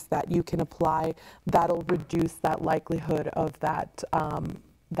paints that you can apply. That'll reduce that likelihood of that,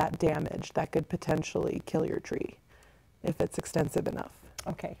 that damage that could potentially kill your tree if it's extensive enough.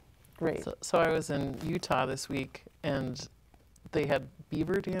 Okay, great. So I was in Utah this week, and they had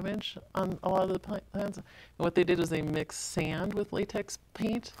beaver damage on a lot of the plants. And what they did was they mixed sand with latex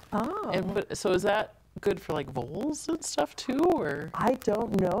paint. Oh. And so is that good for like voles and stuff too, or? I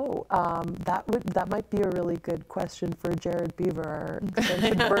don't know. That might be a really good question for Jared Beaver, our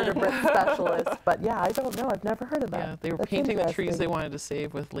extension vertebrate specialist. But yeah, I don't know. I've never heard of that. Yeah, they were painting the trees they wanted to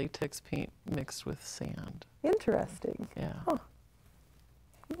save with latex paint mixed with sand. Interesting. Yeah. Huh.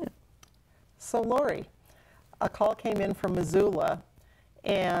 Yeah. So Lori, a call came in from Missoula,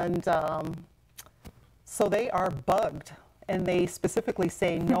 and so they are bugged, and they specifically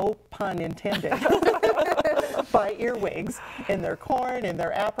say, no pun intended, by earwigs in their corn, in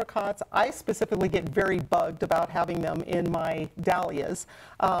their apricots. I specifically get very bugged about having them in my dahlias.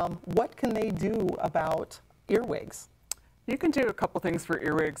 What can they do about earwigs? You can do a couple things for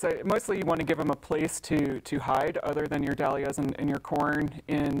earwigs. Mostly you want to give them a place to hide other than your dahlias and your corn,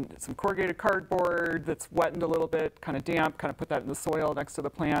 in some corrugated cardboard that's wetted a little bit, kind of damp, kind of put that in the soil next to the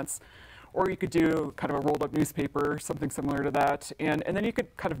plants. Or you could do kind of a rolled up newspaper, something similar to that. And then you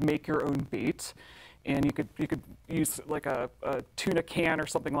could kind of make your own bait. And you could use like a tuna can or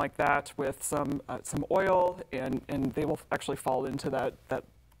something like that with some oil, and they will actually fall into that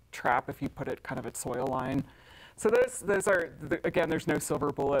trap if you put it kind of at soil line. So those are, again, there's no silver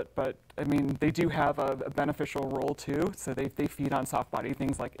bullet, but I mean, they do have a beneficial role too. So they feed on soft body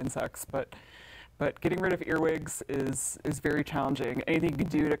things like insects, but getting rid of earwigs is very challenging. Anything you can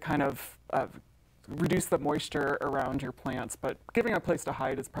do to kind of reduce the moisture around your plants, but giving a place to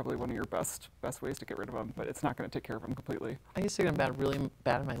hide is probably one of your best ways to get rid of them, but it's not going to take care of them completely. I used to get them really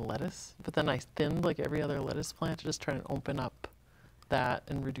bad in my lettuce, but then I thinned like every other lettuce plant to just try and open up that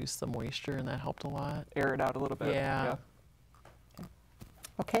and reduce the moisture, and that helped a lot. Air it out a little bit. Yeah.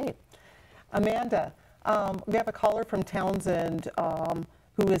 Okay. Amanda, we have a caller from Townsend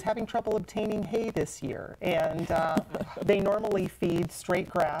who is having trouble obtaining hay this year, and they normally feed straight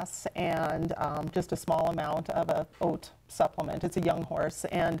grass and just a small amount of a oat supplement. It's a young horse,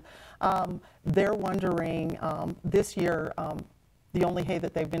 and they're wondering this year the only hay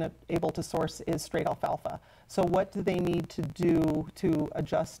that they've been able to source is straight alfalfa. So what do they need to do to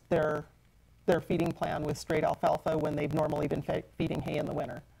adjust their feeding plan with straight alfalfa when they've normally been feeding hay in the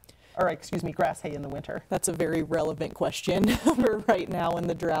winter? Or excuse me, grass hay in the winter? That's a very relevant question for right now in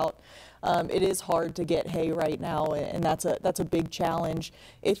the drought. It is hard to get hay right now, and that's a big challenge.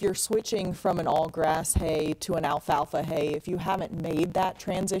 If you're switching from an all grass hay to an alfalfa hay, if you haven't made that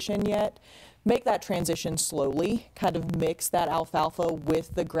transition yet, make that transition slowly. Kind of mix that alfalfa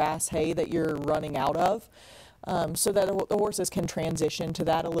with the grass hay that you're running out of. So that the horses can transition to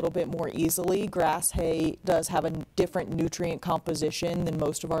that a little bit more easily. Grass hay does have a different nutrient composition than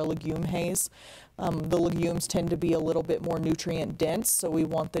most of our legume hays. The legumes tend to be a little bit more nutrient dense, so we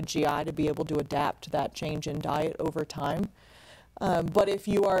want the GI to be able to adapt to that change in diet over time. But if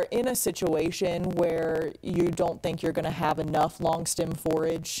you are in a situation where you don't think you're going to have enough long stem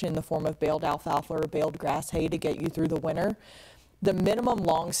forage in the form of baled alfalfa or baled grass hay to get you through the winter, the minimum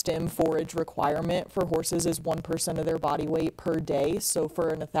long stem forage requirement for horses is 1% of their body weight per day. So for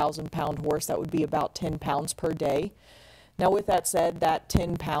an 1,000-pound horse, that would be about 10 pounds per day. Now, with that said, that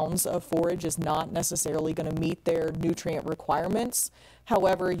 10 pounds of forage is not necessarily going to meet their nutrient requirements.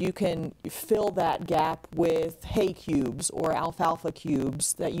 However, you can fill that gap with hay cubes or alfalfa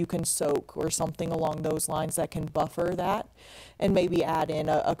cubes that you can soak or something along those lines that can buffer that, and maybe add in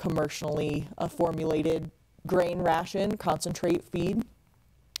a commercially formulated grain ration, concentrate feed.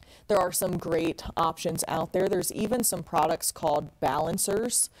 There are some great options out there. There's even some products called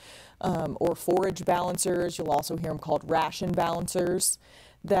balancers or forage balancers. You'll also hear them called ration balancers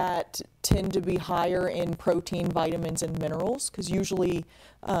that tend to be higher in protein, vitamins, and minerals, because usually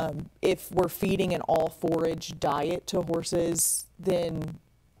if we're feeding an all forage diet to horses, then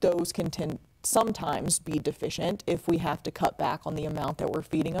those can sometimes be deficient if we have to cut back on the amount that we're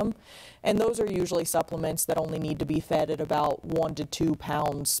feeding them. And those are usually supplements that only need to be fed at about 1 to 2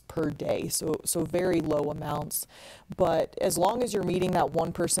 pounds per day, so very low amounts. But as long as you're meeting that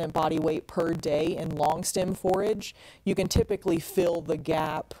 1% body weight per day in long stem forage, you can typically fill the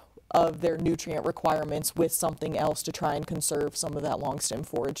gap of their nutrient requirements with something else to try and conserve some of that long stem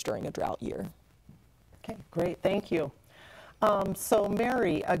forage during a drought year. Okay, great, thank you. So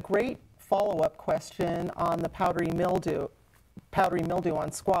Mary, a great follow-up question on the powdery mildew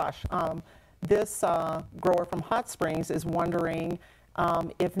on squash. This grower from Hot Springs is wondering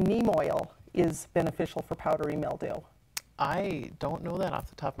if neem oil is beneficial for powdery mildew. I don't know that off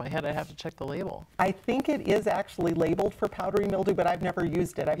the top of my head. I have to check the label. I think it is actually labeled for powdery mildew, but I've never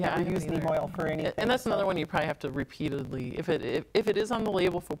used it. I've never used neem oil for anything. And that's another one you probably have to repeatedly, if it is on the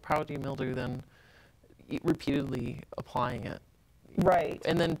label for powdery mildew, then repeatedly applying it. Right.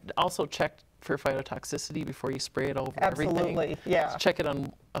 And then also check for phytotoxicity before you spray it over everything. Absolutely, yeah. Just check it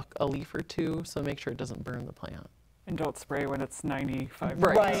on a leaf or two, so make sure it doesn't burn the plant. And don't spray when it's 95.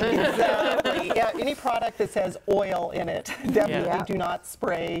 Right, exactly. Yeah, any product that says oil in it, definitely do not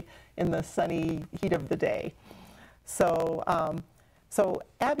spray in the sunny heat of the day. So, so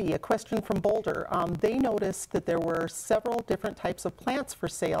Abby, a question from Boulder. They noticed that there were several different types of plants for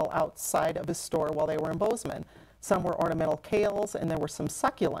sale outside of a store while they were in Bozeman. Some were ornamental kales, and there were some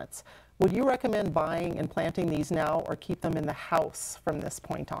succulents. Would you recommend buying and planting these now, or keep them in the house from this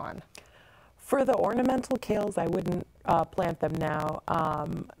point on? For the ornamental kales, I wouldn't plant them now.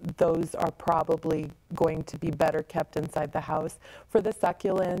 Those are probably going to be better kept inside the house. For the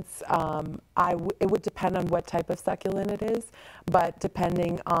succulents, it would depend on what type of succulent it is, but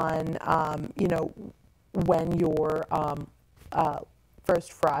depending on you know, when your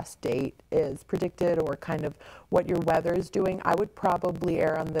first frost date is predicted, or kind of what your weather is doing, I would probably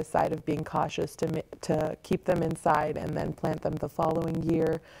err on the side of being cautious to keep them inside and then plant them the following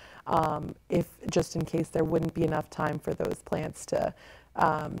year, if just in case there wouldn't be enough time for those plants to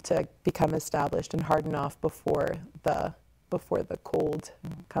become established and harden off before the cold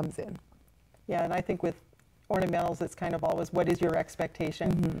comes in. Yeah, and I think with ornamentals, it's kind of always, what is your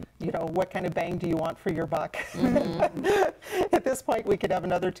expectation? Mm-hmm. You know, what kind of bang do you want for your buck? Mm-hmm. At this point, we could have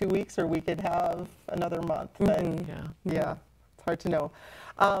another 2 weeks, or we could have another month. But mm-hmm. yeah. It's hard to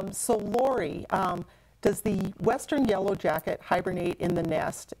know. So Lori, does the western yellow jacket hibernate in the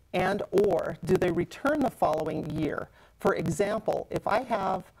nest, and or do they return the following year? For example, if I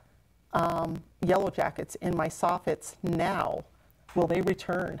have yellow jackets in my soffits now, will they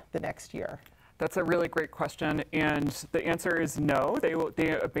return the next year? That's a really great question, and the answer is no. They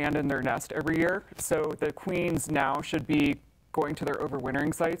abandon their nest every year. So the queens now should be going to their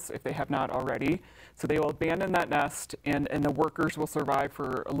overwintering sites if they have not already. So they will abandon that nest, and the workers will survive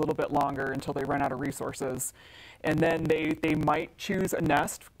for a little bit longer until they run out of resources. And then they might choose a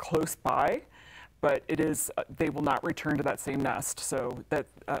nest close by, but they will not return to that same nest. So that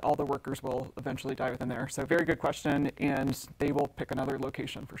all the workers will eventually die within there. So very good question, and they will pick another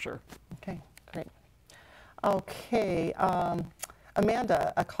location for sure. Okay, great. Okay,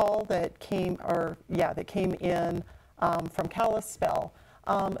 Amanda, a call that came in from Kalispell.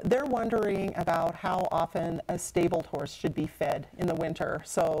 They're wondering about how often a stabled horse should be fed in the winter.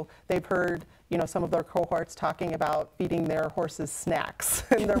 So they've heard, some of their cohorts talking about feeding their horses snacks,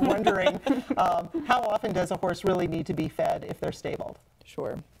 and they're wondering how often does a horse really need to be fed if they're stabled?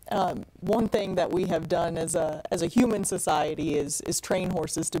 Sure. One thing that we have done as a human society is train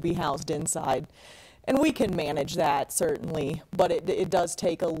horses to be housed inside. And we can manage that, certainly, but it does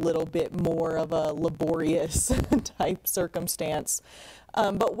take a little bit more of a laborious type circumstance.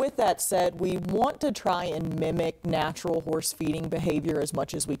 But with that said, we want to try and mimic natural horse feeding behavior as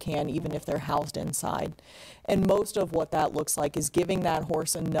much as we can, even if they're housed inside. And most of what that looks like is giving that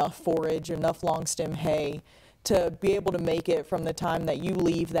horse enough forage, enough long stem hay to be able to make it from the time that you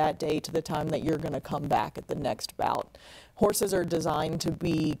leave that day to the time that you're going to come back at the next bout. Horses are designed to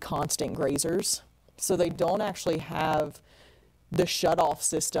be constant grazers. So they don't actually have the shutoff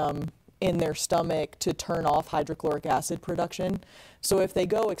system in their stomach to turn off hydrochloric acid production. So if they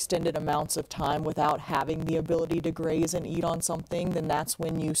go extended amounts of time without having the ability to graze and eat on something, then that's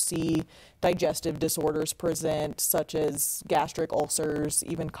when you see digestive disorders present, such as gastric ulcers,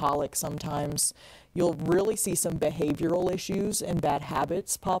 even colic sometimes. You'll really see some behavioral issues and bad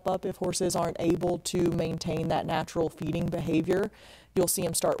habits pop up if horses aren't able to maintain that natural feeding behavior. You'll see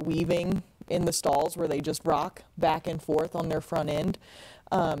them start weaving in the stalls where they just rock back and forth on their front end.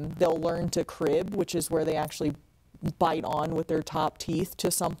 They'll learn to crib, which is where they actually bite on with their top teeth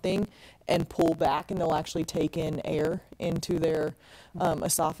to something and pull back, and they'll actually take in air into their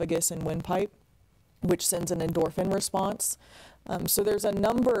esophagus and windpipe, which sends an endorphin response. So there's a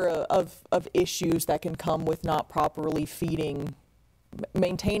number of issues that can come with not properly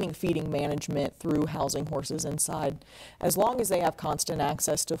maintaining feeding management through housing horses inside. As long as they have constant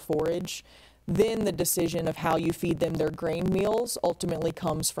access to forage, then the decision of how you feed them their grain meals ultimately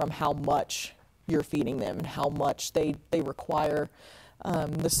comes from how much you're feeding them and how much they require.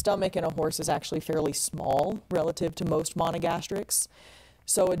 The stomach in a horse is actually fairly small relative to most monogastrics.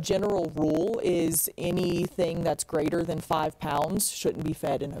 So a general rule is anything that's greater than 5 pounds shouldn't be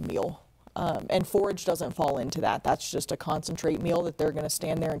fed in a meal. And forage doesn't fall into that. That's just a concentrate meal that they're going to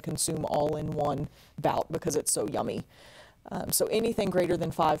stand there and consume all in one bout because it's so yummy. So anything greater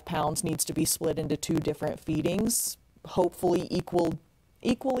than 5 pounds needs to be split into 2 different feedings, hopefully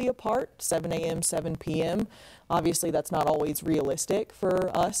equally apart, 7 a.m., 7 p.m. Obviously, that's not always realistic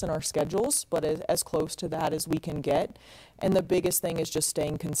for us and our schedules, but as close to that as we can get. And the biggest thing is just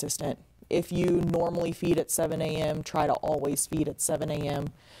staying consistent. If you normally feed at 7 a.m., try to always feed at 7 a.m.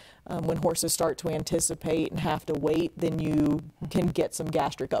 When horses start to anticipate and have to wait, then you can get some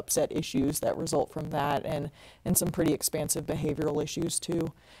gastric upset issues that result from that, and some pretty expansive behavioral issues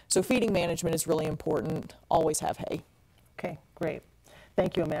too. So feeding management is really important. Always have hay. Okay, great.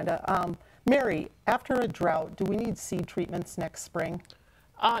 Thank you, Amanda. Mary, after a drought, do we need seed treatments next spring?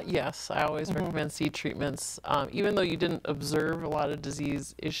 Yes, I always recommend seed treatments. Even though you didn't observe a lot of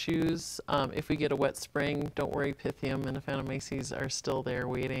disease issues, if we get a wet spring, don't worry, Pythium and Aphanomyces are still there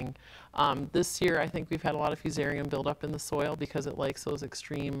waiting. This year, I think we've had a lot of Fusarium buildup in the soil because it likes those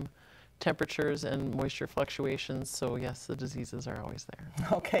extreme temperatures and moisture fluctuations. So yes, the diseases are always there.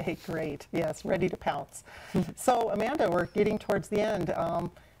 Okay, great. Yes, ready to pounce. So Amanda, we're getting towards the end.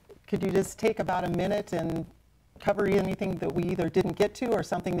 Could you just take about a minute and cover anything that we either didn't get to or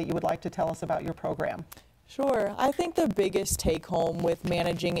something that you would like to tell us about your program? Sure. I think the biggest take home with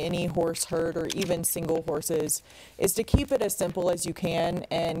managing any horse herd or even single horses is to keep it as simple as you can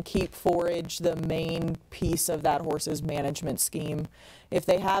and keep forage the main piece of that horse's management scheme. If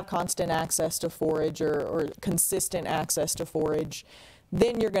they have constant access to forage or consistent access to forage,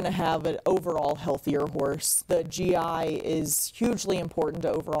 then you're going to have an overall healthier horse. The GI is hugely important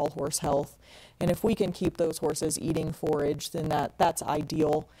to overall horse health. And if we can keep those horses eating forage, then that's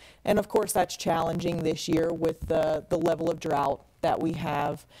ideal. And of course, that's challenging this year with the level of drought that we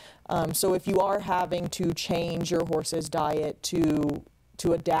have. So if you are having to change your horse's diet to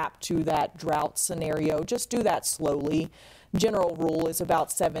adapt to that drought scenario, just do that slowly. General rule is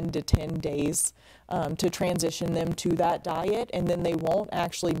about 7 to 10 days to transition them to that diet, and then they won't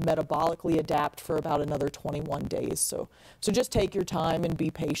actually metabolically adapt for about another 21 days. So just take your time and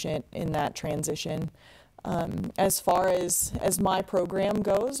be patient in that transition. As far as my program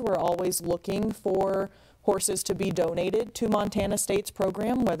goes, we're always looking for horses to be donated to Montana State's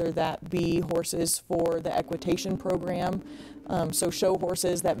program, whether that be horses for the equitation program, so show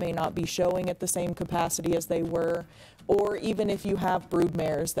horses that may not be showing at the same capacity as they were, or even if you have brood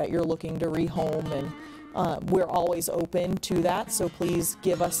mares that you're looking to rehome, and we're always open to that, so please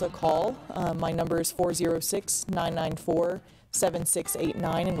give us a call. My number is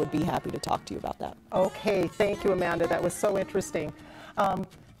 406-994-7689, and would be happy to talk to you about that. Okay, thank you, Amanda. That was so interesting.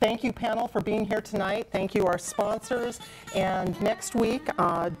 Thank you, panel, for being here tonight. Thank you, our sponsors. And next week,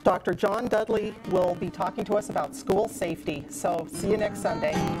 Dr. John Dudley will be talking to us about school safety. So see you next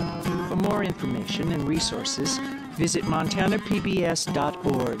Sunday. For more information and resources, visit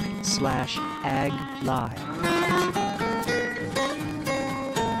montanapbs.org/aglive.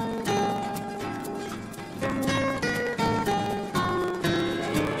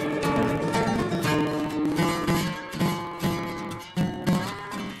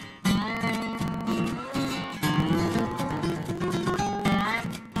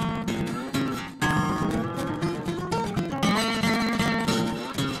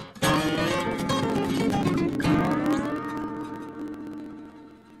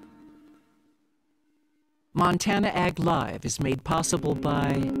 Montana Ag Live is made possible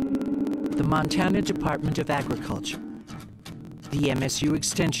by the Montana Department of Agriculture, the MSU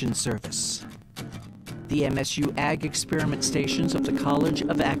Extension Service, the MSU Ag Experiment Stations of the College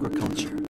of Agriculture,